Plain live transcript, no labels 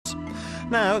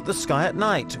Now, the sky at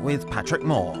night with Patrick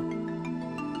Moore.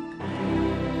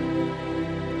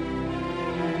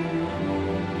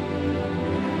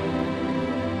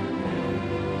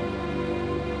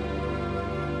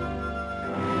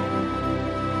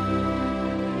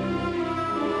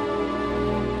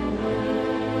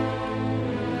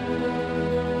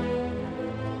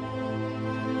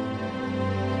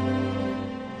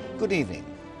 Good evening.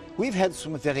 We've had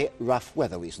some very rough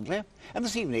weather recently, and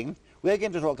this evening we're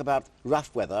going to talk about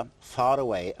rough weather far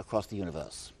away across the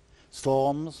universe.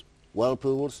 Storms,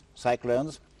 whirlpools,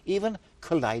 cyclones, even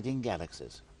colliding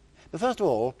galaxies. But first of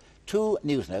all, two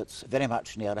news notes very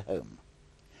much nearer home.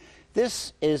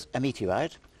 This is a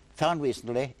meteorite found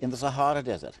recently in the Sahara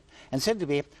Desert, and said to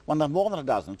be one of more than a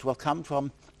dozen to have come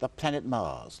from the planet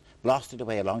Mars, blasted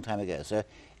away a long time ago. So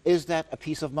is that a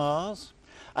piece of Mars?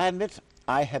 I admit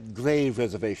I have grave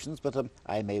reservations, but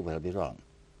I may well be wrong.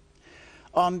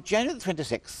 On January the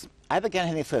 26th, I began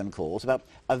having phone calls about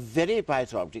a very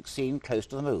bright object seen close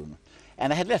to the moon.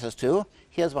 And I had letters too.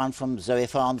 Here's one from Zoe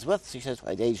Farnsworth. She says,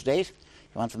 age date.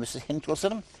 One from Mrs.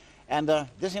 Hinchelson. And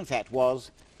this, in fact,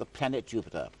 was the planet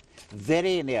Jupiter,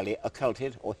 very nearly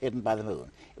occulted or hidden by the moon.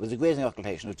 It was a grazing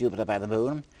occultation of Jupiter by the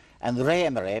moon. And Ray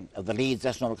Emery of the Leeds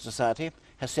Astronomical Society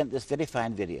has sent this very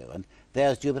fine video. And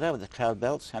there's Jupiter with the cloud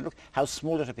belts, and look how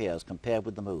small it appears compared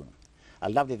with the moon. A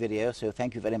lovely video, so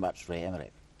thank you very much, Ray Emery.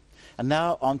 And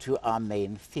now on to our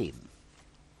main theme.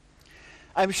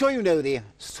 I'm sure you know the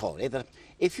story that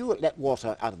if you let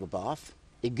water out of a bath,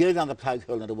 it goes down the plug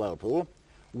hole in a whirlpool,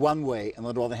 one way in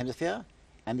the northern hemisphere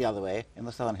and the other way in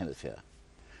the southern hemisphere.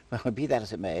 Well, be that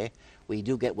as it may, we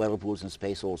do get whirlpools in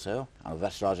space also, on a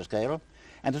much larger scale.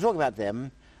 And to talk about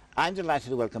them, I'm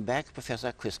delighted to welcome back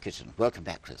Professor Chris Kitchin. Welcome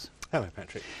back, Chris. Hello,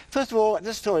 Patrick. First of all,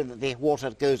 this story that the water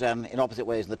goes down in opposite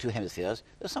ways in the two hemispheres,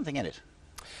 there's something in it.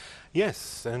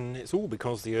 Yes, and it's all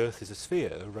because the Earth is a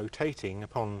sphere rotating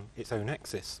upon its own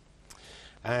axis.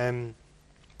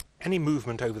 Any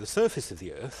movement over the surface of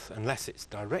the Earth, unless it's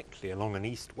directly along an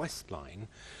east-west line,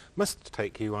 must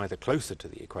take you either closer to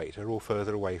the equator or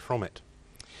further away from it.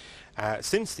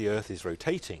 Since the Earth is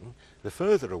rotating, the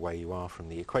further away you are from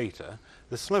the equator,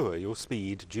 the slower your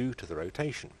speed due to the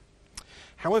rotation.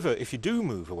 However, if you do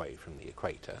move away from the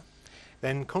equator,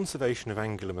 then conservation of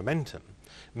angular momentum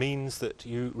means that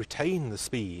you retain the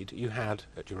speed you had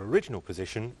at your original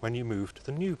position when you moved to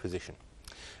the new position.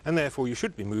 And therefore you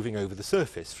should be moving over the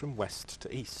surface from west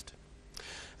to east.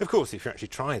 Of course, if you actually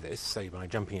try this, say by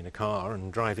jumping in a car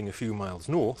and driving a few miles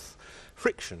north,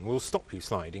 friction will stop you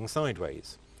sliding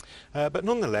sideways. But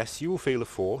nonetheless, you will feel a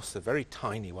force, a very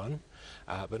tiny one,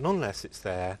 but nonetheless it's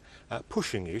there,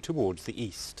 pushing you towards the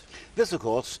east. This, of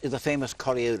course, is the famous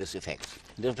Coriolis effect.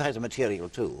 It applies to material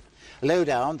too. Low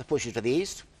down, the push is to the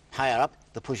east. Higher up,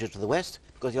 the push is to the west,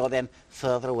 because you're then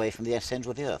further away from the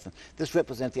centre of the Earth. And this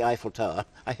represents the Eiffel Tower.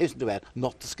 I hasten to add,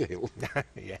 not the scale.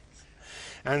 Yes.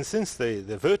 And since the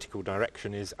vertical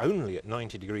direction is only at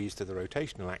 90 degrees to the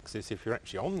rotational axis if you're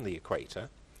actually on the equator,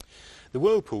 the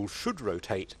whirlpool should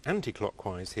rotate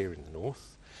anti-clockwise here in the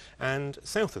north, and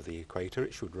south of the equator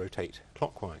it should rotate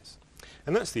clockwise.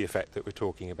 And that's the effect that we're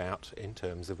talking about in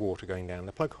terms of water going down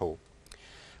the plug hole.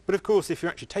 But of course, if you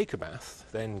actually take a bath,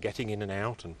 then getting in and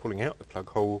out and pulling out the plug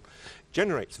hole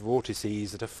generates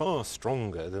vortices that are far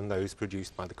stronger than those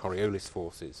produced by the Coriolis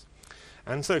forces.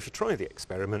 And so if you try the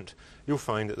experiment, you'll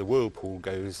find that the whirlpool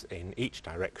goes in each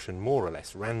direction more or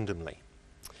less randomly.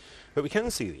 But we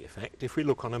can see the effect if we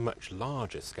look on a much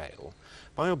larger scale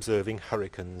by observing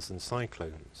hurricanes and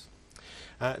cyclones.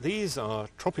 These are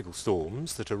tropical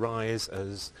storms that arise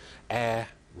as air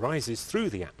rises through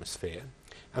the atmosphere,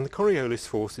 and the Coriolis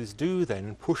forces do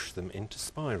then push them into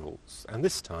spirals, and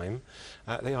this time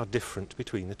they are different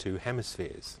between the two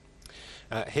hemispheres.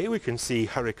 Here we can see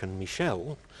Hurricane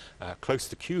Michelle, close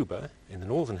to Cuba in the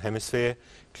northern hemisphere,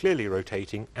 clearly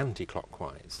rotating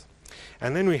anti-clockwise.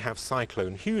 And then we have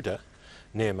Cyclone Huda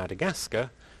near Madagascar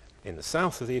in the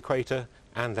south of the equator,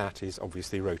 and that is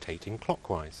obviously rotating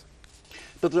clockwise.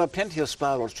 But there are plenty of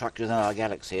spiral structures in our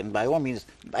galaxy, and by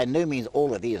no means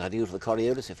all of these are due to the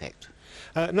Coriolis effect.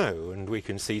 No, and we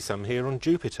can see some here on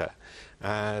Jupiter.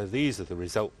 These are the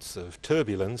results of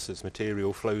turbulence as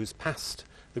material flows past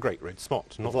the Great Red Spot.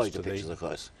 The Voyager pictures, of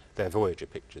course. They're Voyager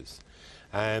pictures.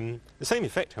 The same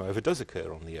effect, however, does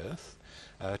occur on the Earth.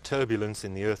 Turbulence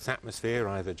in the Earth's atmosphere,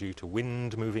 either due to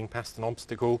wind moving past an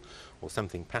obstacle or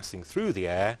something passing through the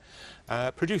air,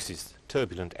 produces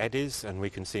turbulent eddies, and we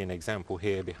can see an example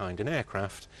here behind an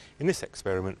aircraft in this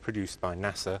experiment produced by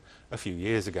NASA a few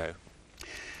years ago.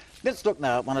 Let's look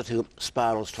now at one or two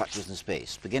spiral structures in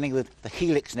space, beginning with the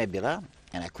Helix Nebula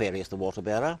and Aquarius the water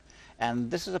bearer,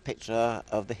 And this is a picture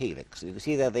of the helix. You can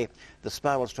see there the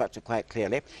spiral structure quite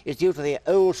clearly. It's due to the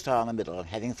old star in the middle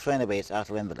having thrown away its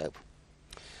outer envelope.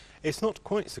 It's not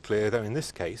quite so clear, though, in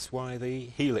this case, why the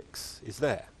helix is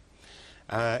there.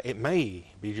 It may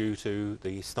be due to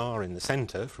the star in the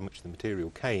centre, from which the material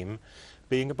came,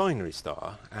 being a binary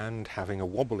star and having a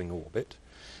wobbling orbit,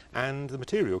 and the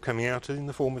material coming out in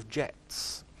the form of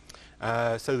jets,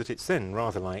 so that it's then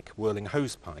rather like whirling a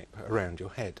hose pipe around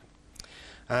your head.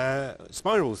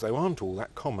 Spirals, though, aren't all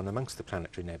that common amongst the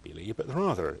planetary nebulae, but there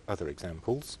are other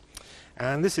examples.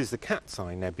 And this is the Cat's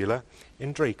Eye Nebula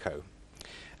in Draco.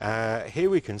 Here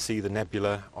we can see the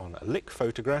nebula on a Lick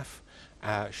photograph,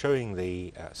 showing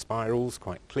the spirals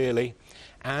quite clearly,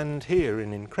 and here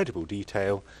in incredible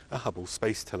detail a Hubble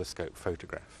Space Telescope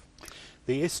photograph.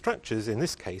 The structures in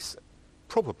this case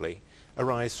probably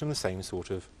arise from the same sort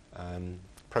of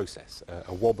process,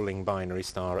 a wobbling binary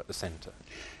star at the centre.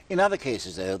 In other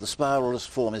cases, though, the spiral's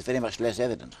form is very much less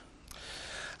evident.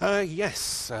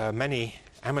 Yes, many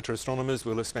amateur astronomers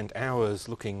will have spent hours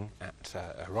looking at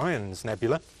Orion's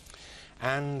nebula,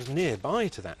 and nearby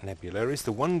to that nebula is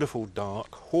the wonderful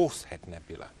dark Horsehead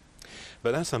Nebula.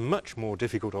 But that's a much more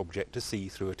difficult object to see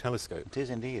through a telescope. It is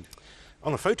indeed.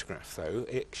 On a photograph, though,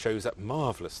 it shows up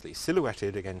marvellously,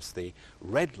 silhouetted against the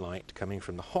red light coming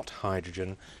from the hot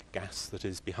hydrogen gas that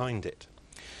is behind it.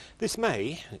 This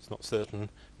may, it's not certain,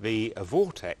 be a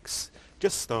vortex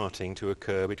just starting to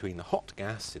occur between the hot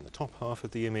gas in the top half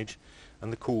of the image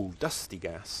and the cool, dusty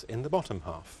gas in the bottom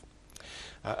half.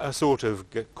 A sort of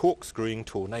corkscrewing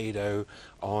tornado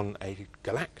on a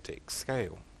galactic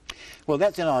scale. Well,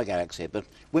 that's in our galaxy, but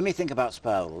when we think about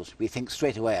spirals, we think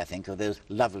straight away, I think, of those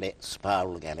lovely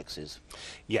spiral galaxies.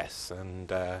 Yes,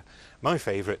 and my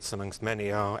favourites amongst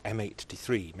many are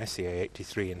M83, Messier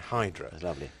 83 and Hydra. That's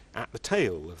lovely. At the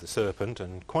tail of the Serpent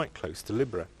and quite close to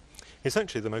Libra. It's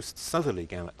actually the most southerly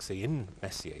galaxy in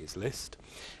Messier's list,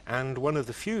 and one of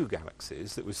the few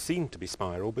galaxies that was seen to be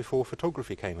spiral before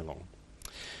photography came along.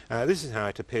 This is how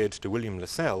it appeared to William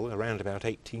Lassell around about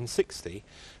 1860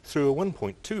 through a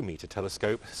 1.2 metre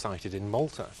telescope sighted in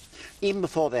Malta. Even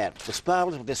before that, the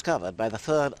spirals were discovered by the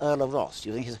 3rd Earl of Rosse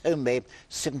using his homemade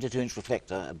 72-inch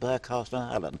reflector at Burcastle in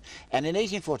Ireland. And in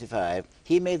 1845,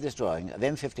 he made this drawing of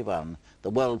M51, the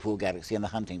whirlpool galaxy and the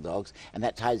hunting dogs, and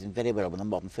that ties in very well with the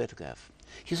modern photograph.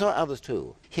 He saw others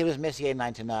too. Here is Messier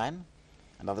 99,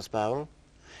 another spiral.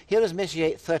 Here is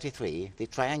Messier 33, the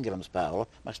triangulum spiral,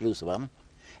 much looser one.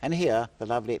 And here, the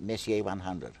lovely Messier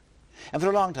 100. And for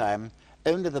a long time,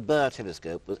 only the Burr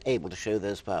telescope was able to show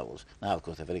those spirals. Now, of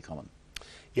course, they're very common.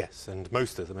 Yes, and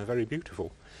most of them are very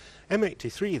beautiful.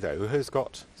 M83, though, has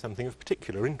got something of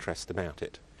particular interest about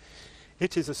it.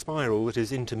 It is a spiral that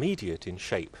is intermediate in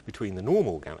shape between the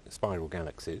normal spiral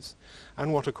galaxies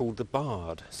and what are called the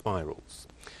barred spirals.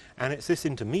 And it's this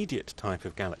intermediate type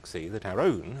of galaxy that our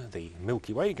own, the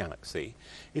Milky Way galaxy,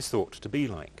 is thought to be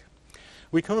like.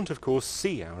 We can't, of course,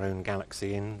 see our own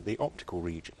galaxy in the optical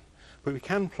region, but we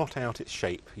can plot out its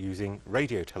shape using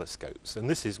radio telescopes, and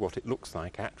this is what it looks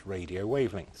like at radio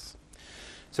wavelengths.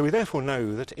 So we therefore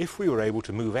know that if we were able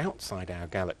to move outside our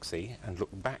galaxy and look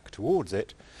back towards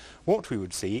it, what we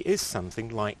would see is something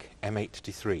like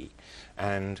M83,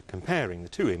 and comparing the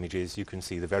two images you can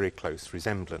see the very close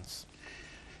resemblance.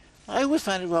 I always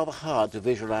find it rather hard to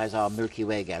visualize our Milky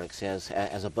Way galaxy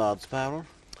as a barred spiral.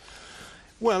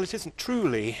 Well, it isn't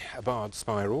truly a barred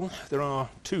spiral. There are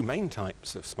two main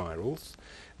types of spirals.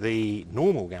 The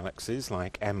normal galaxies,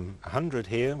 like M100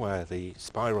 here, where the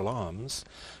spiral arms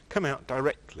come out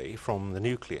directly from the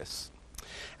nucleus.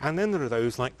 And then there are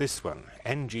those like this one,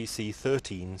 NGC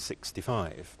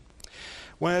 1365,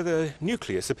 where the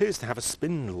nucleus appears to have a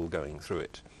spindle going through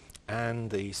it,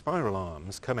 and the spiral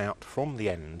arms come out from the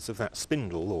ends of that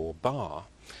spindle or bar,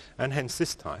 and hence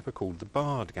this type are called the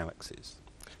barred galaxies.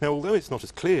 Now, although it's not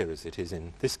as clear as it is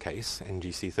in this case,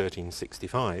 NGC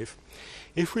 1365,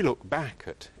 if we look back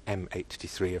at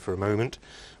M83 for a moment,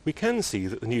 we can see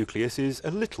that the nucleus is a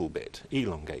little bit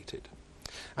elongated.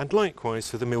 And likewise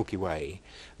for the Milky Way,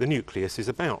 the nucleus is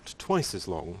about twice as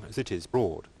long as it is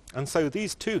broad. And so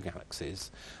these two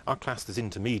galaxies are classed as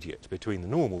intermediate between the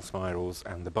normal spirals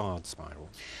and the barred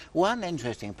spirals. One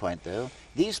interesting point, though,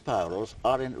 these spirals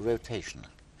are in rotation.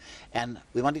 And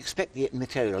we might expect the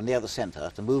material near the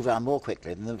centre to move around more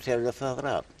quickly than the material further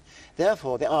out.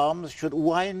 Therefore, the arms should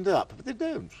wind up, but they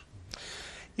don't.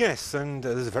 Yes, and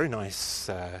there's a very nice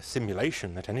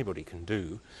simulation that anybody can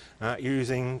do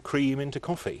using cream into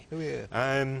coffee. Oh, yeah.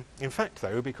 In fact,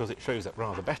 though, because it shows up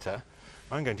rather better,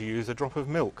 I'm going to use a drop of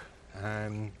milk.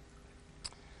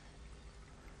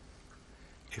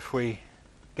 If we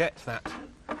get that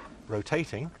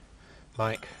rotating,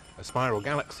 like a spiral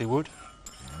galaxy would.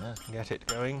 Get it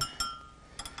going.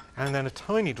 And then a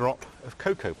tiny drop of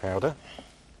cocoa powder.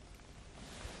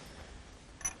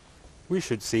 We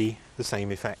should see the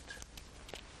same effect.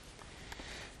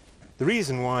 The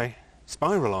reason why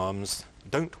spiral arms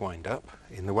don't wind up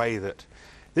in the way that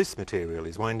this material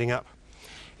is winding up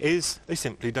is they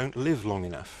simply don't live long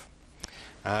enough.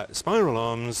 Spiral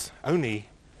arms only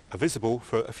are visible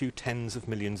for a few tens of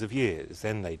millions of years,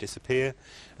 then they disappear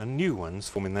and new ones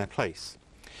form in their place.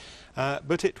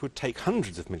 But it would take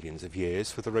hundreds of millions of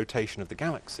years for the rotation of the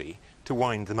galaxy to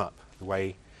wind them up, the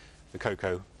way the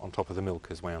cocoa on top of the milk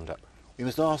has wound up. We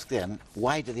must ask then,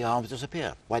 why do the arms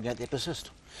disappear? Why don't they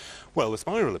persist? Well, the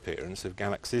spiral appearance of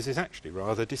galaxies is actually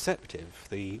rather deceptive.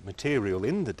 The material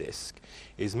in the disk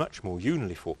is much more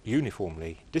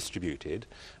uniformly distributed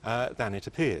than it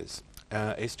appears.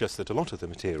 It's just that a lot of the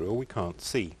material we can't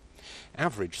see.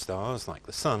 Average stars, like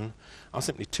the Sun, are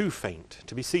simply too faint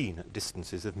to be seen at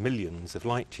distances of millions of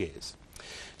light years.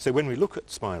 So when we look at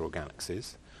spiral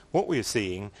galaxies, what we are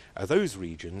seeing are those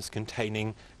regions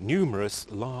containing numerous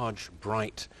large,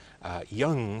 bright,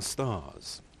 young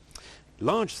stars.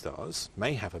 Large stars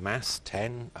may have a mass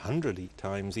 10, 100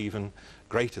 times even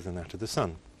greater than that of the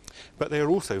Sun. But they are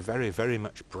also very, very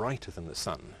much brighter than the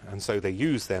Sun, and so they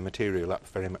use their material up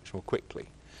very much more quickly.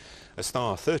 A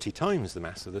star 30 times the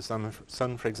mass of the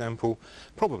Sun, for example,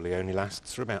 probably only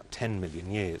lasts for about 10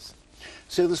 million years.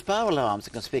 So the spiral arms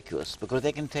are conspicuous because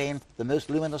they contain the most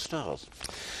luminous stars.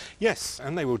 Yes,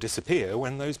 and they will disappear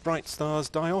when those bright stars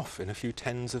die off in a few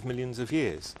tens of millions of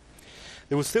years.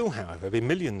 There will still, however, be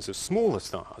millions of smaller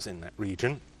stars in that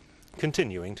region,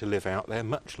 continuing to live out their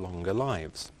much longer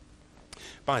lives.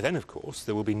 By then, of course,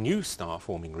 there will be new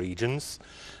star-forming regions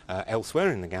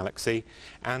elsewhere in the galaxy,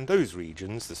 and those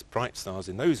regions, the bright stars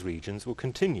in those regions, will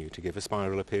continue to give a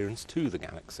spiral appearance to the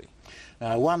galaxy.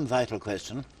 Now, one vital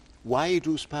question, why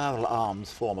do spiral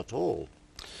arms form at all?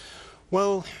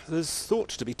 Well, there's thought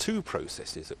to be two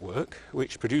processes at work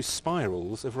which produce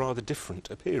spirals of rather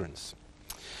different appearance.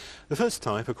 The first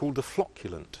type are called the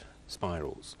flocculent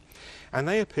spirals, and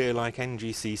they appear like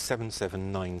NGC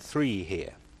 7793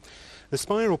 here. The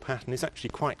spiral pattern is actually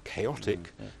quite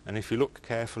chaotic, and if you look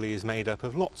carefully is made up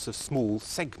of lots of small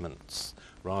segments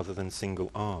rather than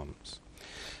single arms.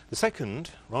 The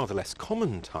second, rather less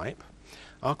common type,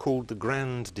 are called the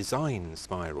grand design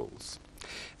spirals.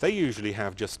 They usually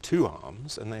have just two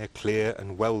arms, and they are clear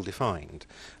and well defined,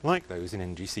 like those in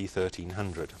NGC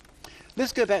 1300.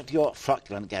 Let's go back to your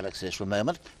flocculent galaxies for a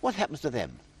moment. What happens to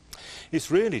them?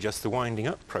 It's really just the winding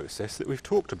up process that we've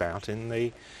talked about in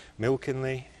the milk in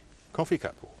the coffee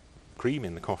cup, or cream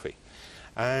in the coffee,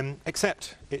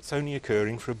 except it's only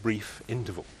occurring for a brief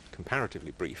interval,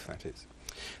 comparatively brief, that is.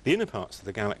 The inner parts of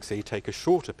the galaxy take a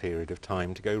shorter period of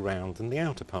time to go round than the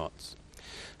outer parts.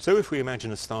 So if we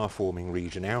imagine a star-forming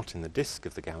region out in the disk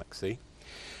of the galaxy,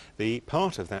 the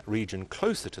part of that region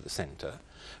closer to the centre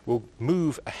will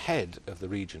move ahead of the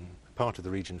region, part of the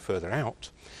region further out,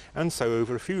 and so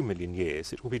over a few million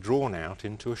years it will be drawn out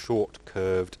into a short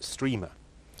curved streamer.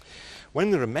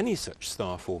 When there are many such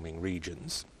star-forming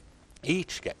regions,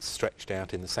 each gets stretched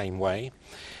out in the same way,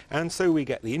 and so we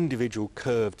get the individual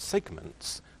curved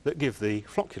segments that give the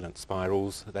flocculent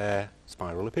spirals their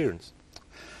spiral appearance.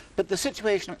 But the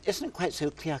situation isn't quite so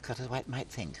clear-cut as one might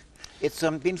think. It's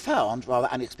been found, rather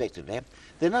unexpectedly,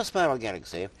 that in a spiral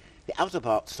galaxy, the outer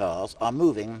part stars are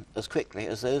moving as quickly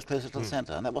as those closer to the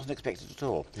centre, and that wasn't expected at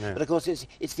all. No. But of course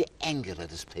it's the angular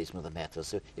displacement that matters,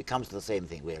 so it comes to the same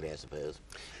thing really, I suppose.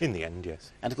 In the end,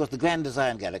 yes. And of course the grand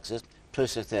design galaxies,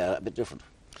 process there, are a bit different.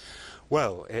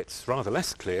 Well, it's rather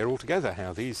less clear altogether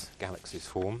how these galaxies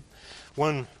form.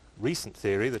 One recent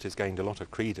theory that has gained a lot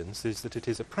of credence is that it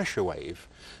is a pressure wave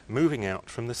moving out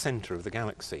from the centre of the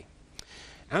galaxy.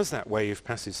 As that wave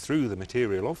passes through the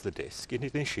material of the disk, it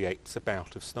initiates a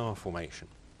bout of star formation.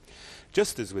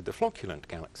 Just as with the flocculent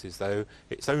galaxies, though,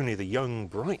 it's only the young,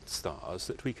 bright stars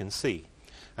that we can see.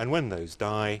 And when those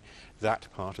die, that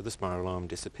part of the spiral arm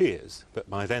disappears. But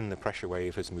by then the pressure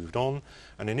wave has moved on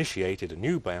and initiated a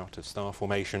new bout of star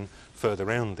formation further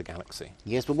round the galaxy.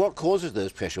 Yes, but what causes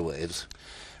those pressure waves?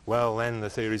 Well, then the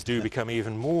theories do become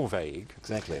even more vague.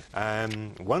 Exactly.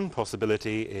 One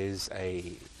possibility is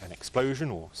an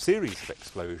explosion or series of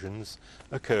explosions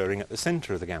occurring at the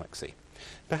centre of the galaxy,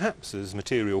 perhaps as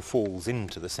material falls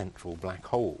into the central black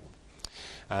hole.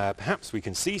 Perhaps we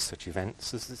can see such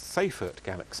events as the Seyfert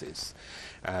galaxies,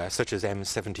 such as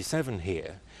M77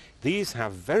 here. These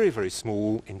have very, very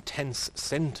small, intense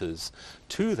centres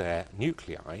to their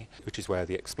nuclei, which is where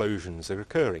the explosions are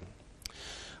occurring.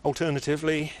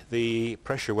 Alternatively, the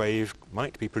pressure wave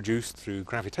might be produced through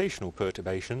gravitational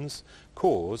perturbations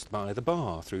caused by the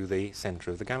bar through the centre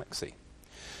of the galaxy.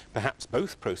 Perhaps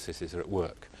both processes are at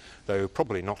work, though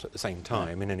probably not at the same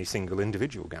time in any single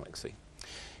individual galaxy.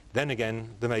 Then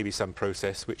again, there may be some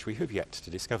process which we have yet to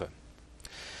discover.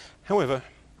 However,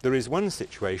 there is one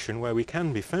situation where we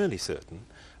can be fairly certain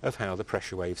of how the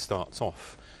pressure wave starts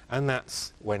off, and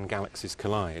that's when galaxies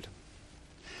collide.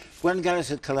 When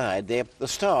galaxies collide, the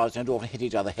stars don't often hit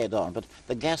each other head-on, but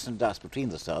the gas and dust between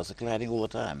the stars are colliding all the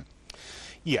time.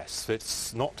 Yes,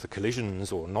 it's not the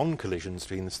collisions or non-collisions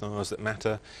between the stars that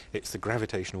matter, it's the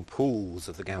gravitational pulls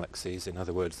of the galaxies, in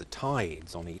other words the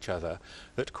tides on each other,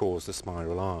 that cause the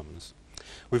spiral arms.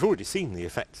 We've already seen the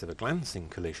effects of a glancing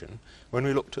collision when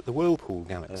we looked at the whirlpool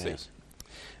galaxy. Yes.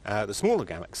 The smaller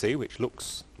galaxy, which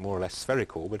looks more or less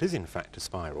spherical but is in fact a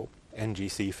spiral,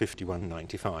 NGC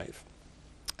 5195,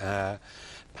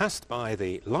 passed by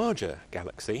the larger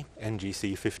galaxy,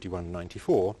 NGC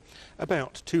 5194,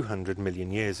 about 200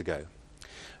 million years ago.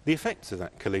 The effects of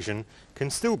that collision can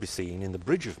still be seen in the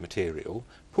bridge of material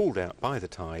pulled out by the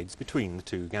tides between the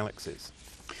two galaxies.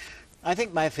 I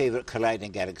think my favourite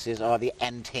colliding galaxies are the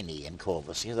antennae in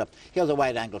Corvus. Here's a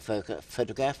wide-angle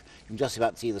photograph. You can just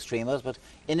about see the streamers, but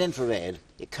in infrared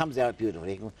it comes out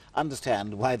beautifully. You can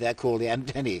understand why they're called the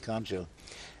antennae, can't you?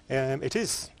 It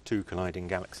is two colliding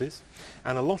galaxies,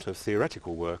 and a lot of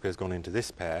theoretical work has gone into this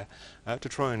pair to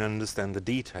try and understand the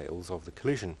details of the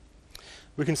collision.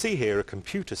 We can see here a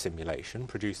computer simulation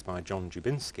produced by John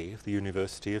Dubinsky of the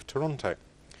University of Toronto.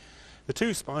 The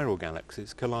two spiral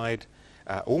galaxies collide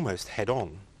almost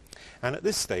head-on, and at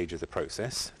this stage of the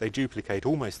process they duplicate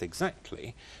almost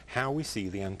exactly how we see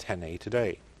the antennae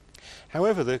today.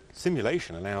 However, the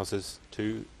simulation allows us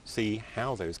to see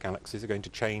how those galaxies are going to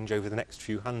change over the next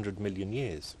few 100 million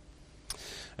years.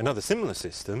 Another similar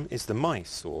system is the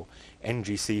MICE, or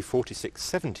NGC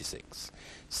 4676,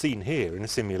 seen here in a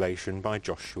simulation by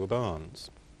Joshua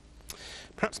Barnes.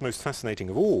 Perhaps most fascinating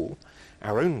of all,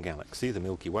 our own galaxy, the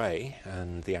Milky Way,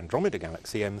 and the Andromeda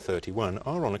galaxy, M31,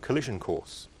 are on a collision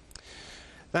course.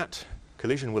 That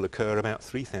collision will occur about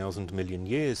 3,000 million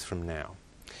years from now.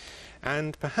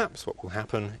 And perhaps what will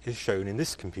happen is shown in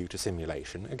this computer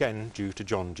simulation, again due to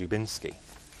John Dubinsky.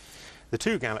 The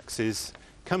two galaxies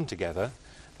come together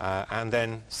and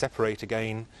then separate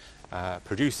again,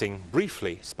 producing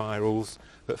briefly spirals,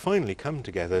 but finally come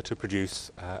together to produce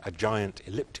a giant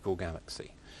elliptical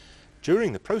galaxy.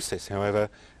 During the process, however,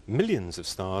 millions of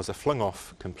stars are flung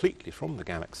off completely from the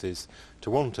galaxies to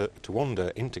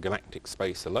wander into galactic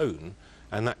space alone,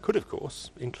 and that could, of course,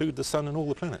 include the Sun and all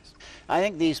the planets. I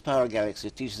think these spiral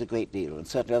galaxies teach us a great deal, and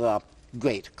certainly there are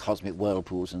great cosmic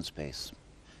whirlpools in space.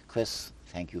 Chris,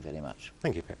 thank you very much.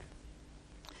 Thank you, Pip.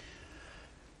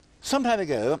 Some time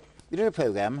ago, we did a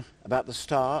programme about the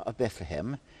Star of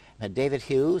Bethlehem. We had David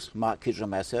Hughes, Mark Kitchin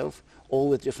and myself, all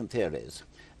with different theories.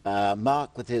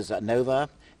 Mark with his nova,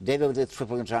 David with his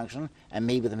triple conjunction, and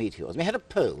me with the meteors. We had a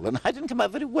poll, and I didn't come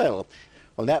out very well.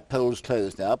 Well, that poll's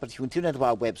closed now, but you can tune into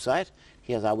our website.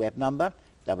 Here's our web number,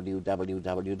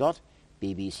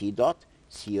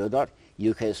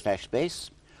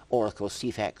 www.bbc.co.uk/space, or of course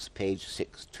CFAX page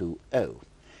 620.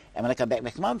 And when I come back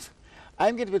next month,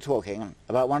 I'm going to be talking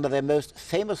about one of the most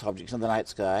famous objects in the night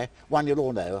sky, one you'll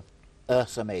all know,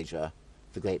 Ursa Major,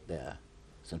 the Great Bear.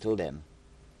 So until then,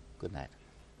 good night.